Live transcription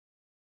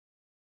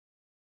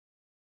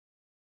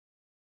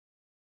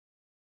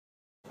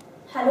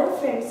Hello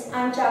friends,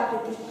 I am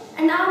Chakriti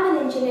and I am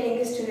an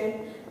engineering student.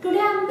 Today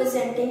I am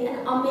presenting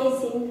an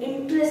amazing,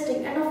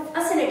 interesting and a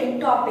fascinating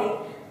topic,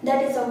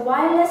 that is a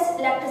wireless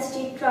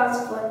electricity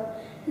transfer.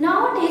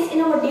 Nowadays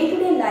in our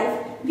day-to-day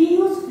life, we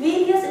use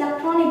various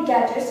electronic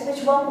gadgets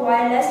which work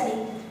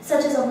wirelessly,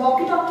 such as a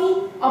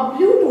walkie-talkie or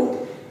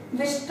Bluetooth,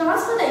 which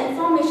transfer the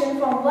information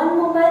from one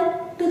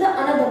mobile to the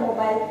another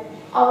mobile,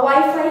 a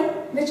Wi-Fi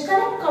which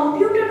connect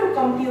computer to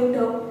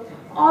computer,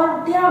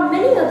 or there are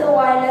many other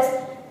wireless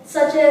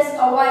such as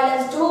a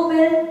wireless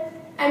doorbell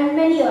and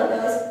many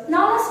others.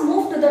 Now let's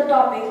move to the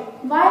topic.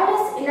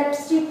 Wireless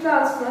electricity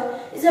transfer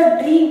is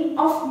a dream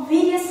of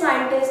various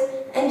scientists,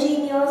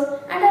 engineers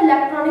and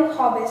electronic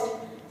hobbyists.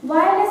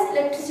 Wireless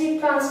electricity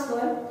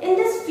transfer, in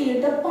this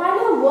field the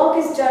pioneer work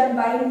is done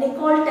by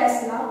Nikola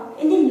Tesla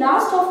in the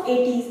last of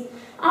 80s.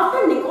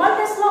 After Nikola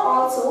Tesla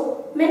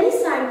also, many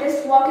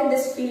scientists work in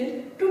this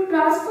field to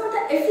transfer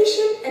the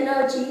efficient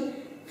energy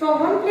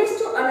from one place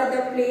to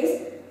another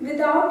place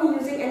without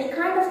using any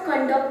kind of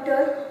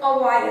conductor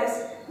or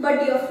wires. But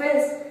dear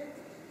friends,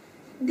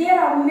 there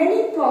are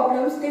many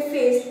problems they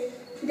face.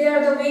 There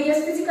are the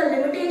various physical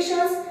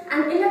limitations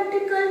and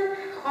electrical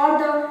or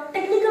the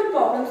technical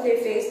problems they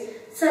face,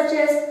 such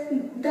as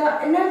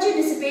the energy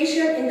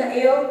dissipation in the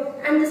air,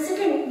 and the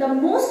second, the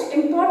most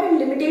important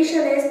limitation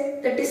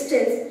is the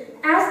distance.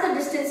 As the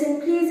distance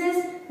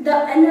increases,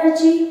 the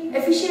energy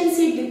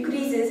efficiency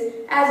decreases.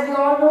 As we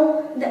all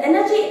know, the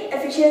energy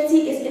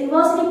efficiency is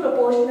inversely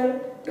proportional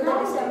to the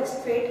distance.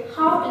 Demonstrate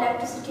how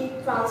electricity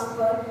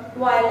transfer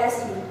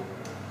wirelessly.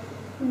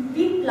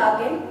 We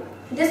plug in.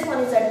 This one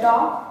is a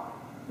dock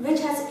which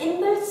has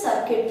inbuilt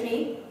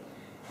circuitry.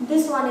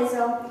 This one is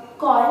a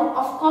coil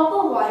of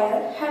copper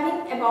wire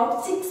having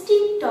about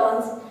 60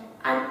 turns,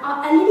 and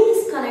our LED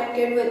is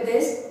connected with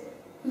this.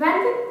 When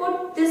we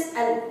put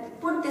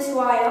this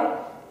wire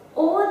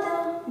over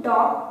the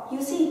dock,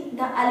 you see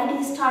the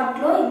LED start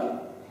glowing.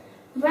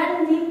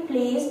 When we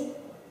place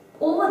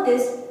over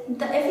this,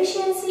 the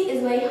efficiency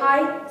is very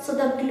high, so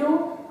the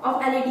glow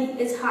of LED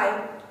is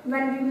high.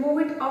 When we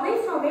move it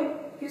away from it,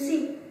 you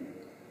see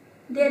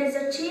there is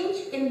a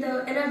change in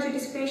the energy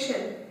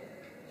dissipation.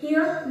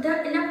 Here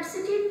the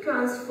electricity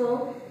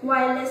transfer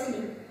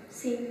wirelessly.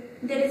 See,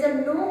 there is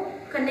no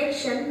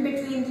connection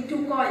between the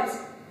two coils.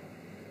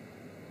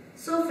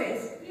 So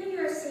friends, here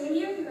you are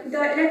seeing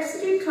the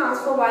electricity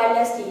transfer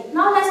wirelessly.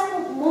 Now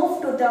let's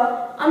move to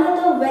the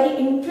another very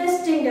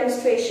interesting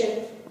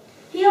demonstration.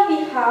 Here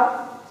we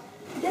have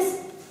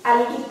this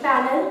LED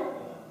panel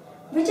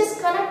which is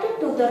connected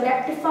to the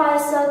rectifier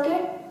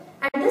circuit,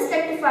 and this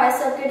rectifier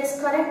circuit is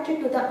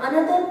connected to the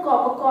another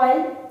copper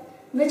coil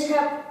which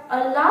have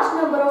a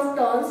large number of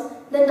turns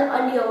than the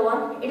earlier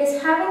one. It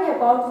is having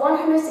about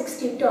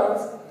 160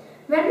 turns.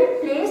 When we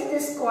place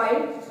this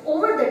coil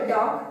over the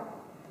dock,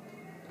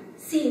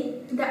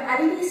 see the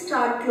LED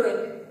start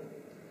glowing.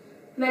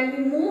 When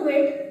we move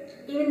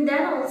it, even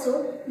then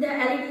also the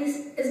LED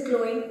is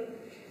glowing.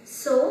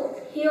 So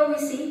here we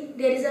see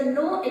there is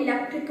no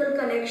electrical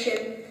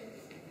connection.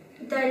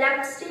 The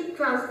electricity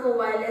transfer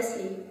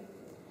wirelessly.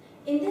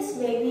 In this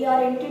way, we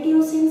are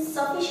introducing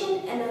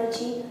sufficient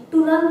energy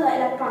to run the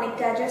electronic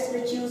gadgets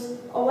which use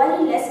a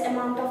very less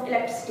amount of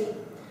electricity.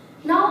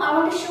 Now I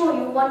want to show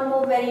you one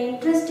more very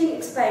interesting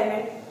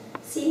experiment.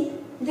 See,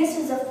 this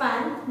is a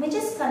fan which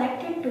is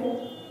connected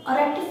to a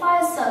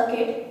rectifier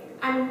circuit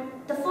and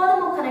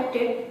furthermore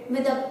connected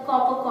with a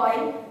copper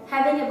coil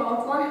having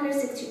about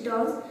 160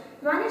 turns.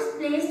 When it's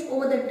placed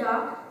over the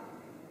dock,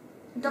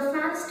 the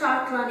fan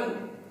starts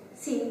running.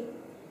 See,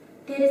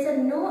 there is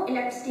no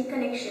electricity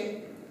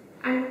connection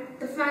and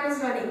the fan is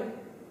running.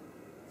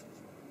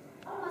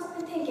 You must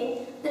be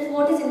thinking that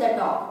what is in the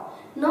dock.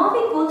 Now we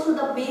go through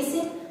the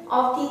basic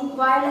of the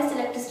wireless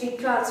electricity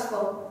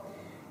transfer.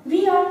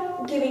 We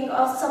are giving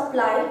a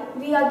supply,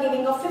 we are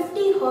giving a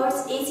 50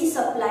 Hz AC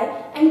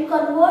supply and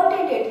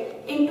converted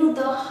it into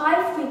the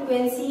high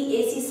frequency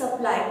AC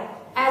supply.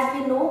 As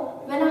we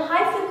know, when a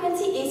high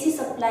frequency AC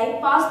supply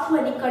passes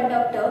through any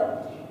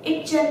conductor,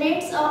 it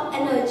generates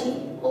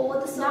energy over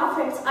the surface. Now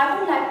friends, I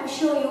would like to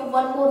show you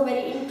one more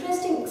very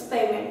interesting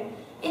experiment.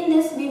 In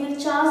this, we will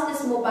charge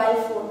this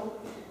mobile phone.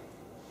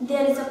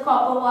 There is a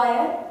copper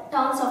wire,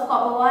 turns of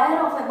copper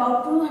wire of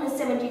about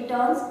 270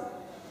 turns.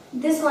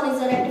 This one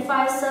is a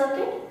rectifier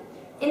circuit.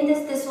 In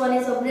this one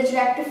is a bridge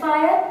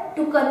rectifier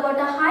to convert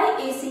a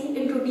high AC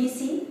into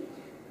DC.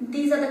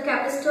 These are the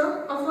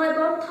capacitor of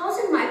about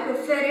 1000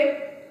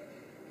 microfarad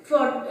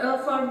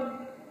for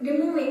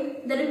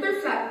removing the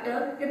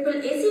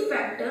ripple AC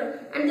factor,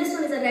 and this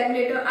one is a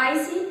regulator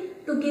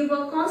IC to give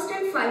a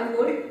constant 5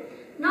 volt.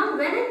 Now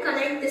when I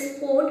connect this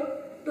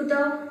port to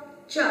the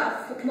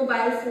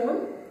mobile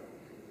phone,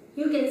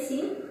 you can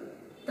see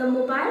the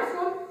mobile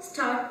phone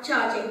start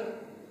charging.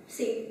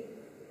 See,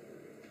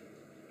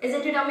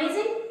 isn't it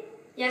amazing?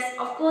 Yes,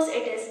 of course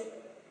it is.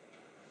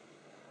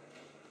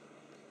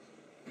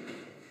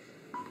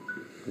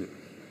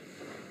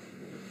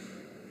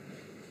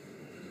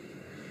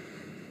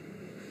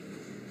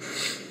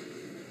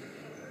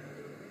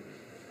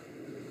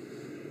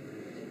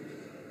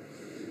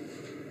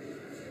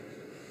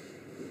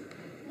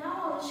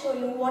 show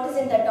you what is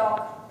in the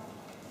dock.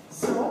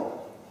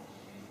 So,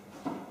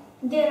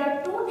 there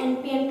are two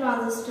NPN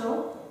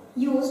transistors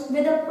used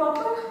with a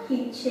proper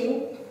heat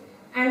sink,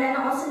 and an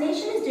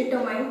oscillation is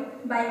determined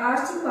by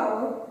RC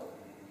power,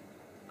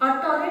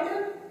 a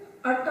torque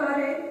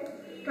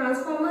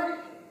transformer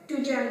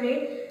to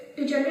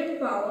generate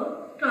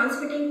power,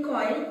 transmitting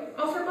coil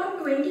of about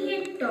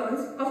 28 turns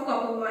of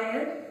copper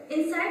wire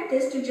inside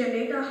this to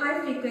generate a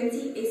high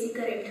frequency AC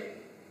current.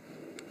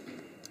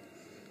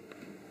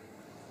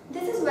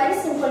 This is very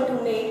simple to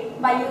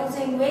make by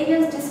using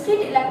various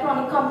discrete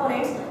electronic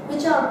components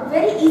which are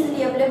very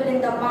easily available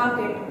in the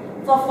market.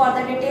 For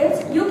further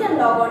details, you can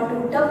log on to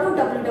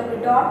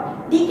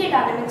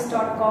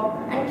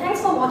www.dkdynamics.com. And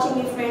thanks for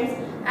watching me, friends,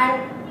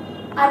 and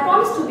I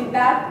promise to be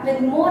back with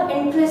more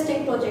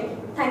interesting projects.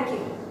 Thank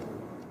you.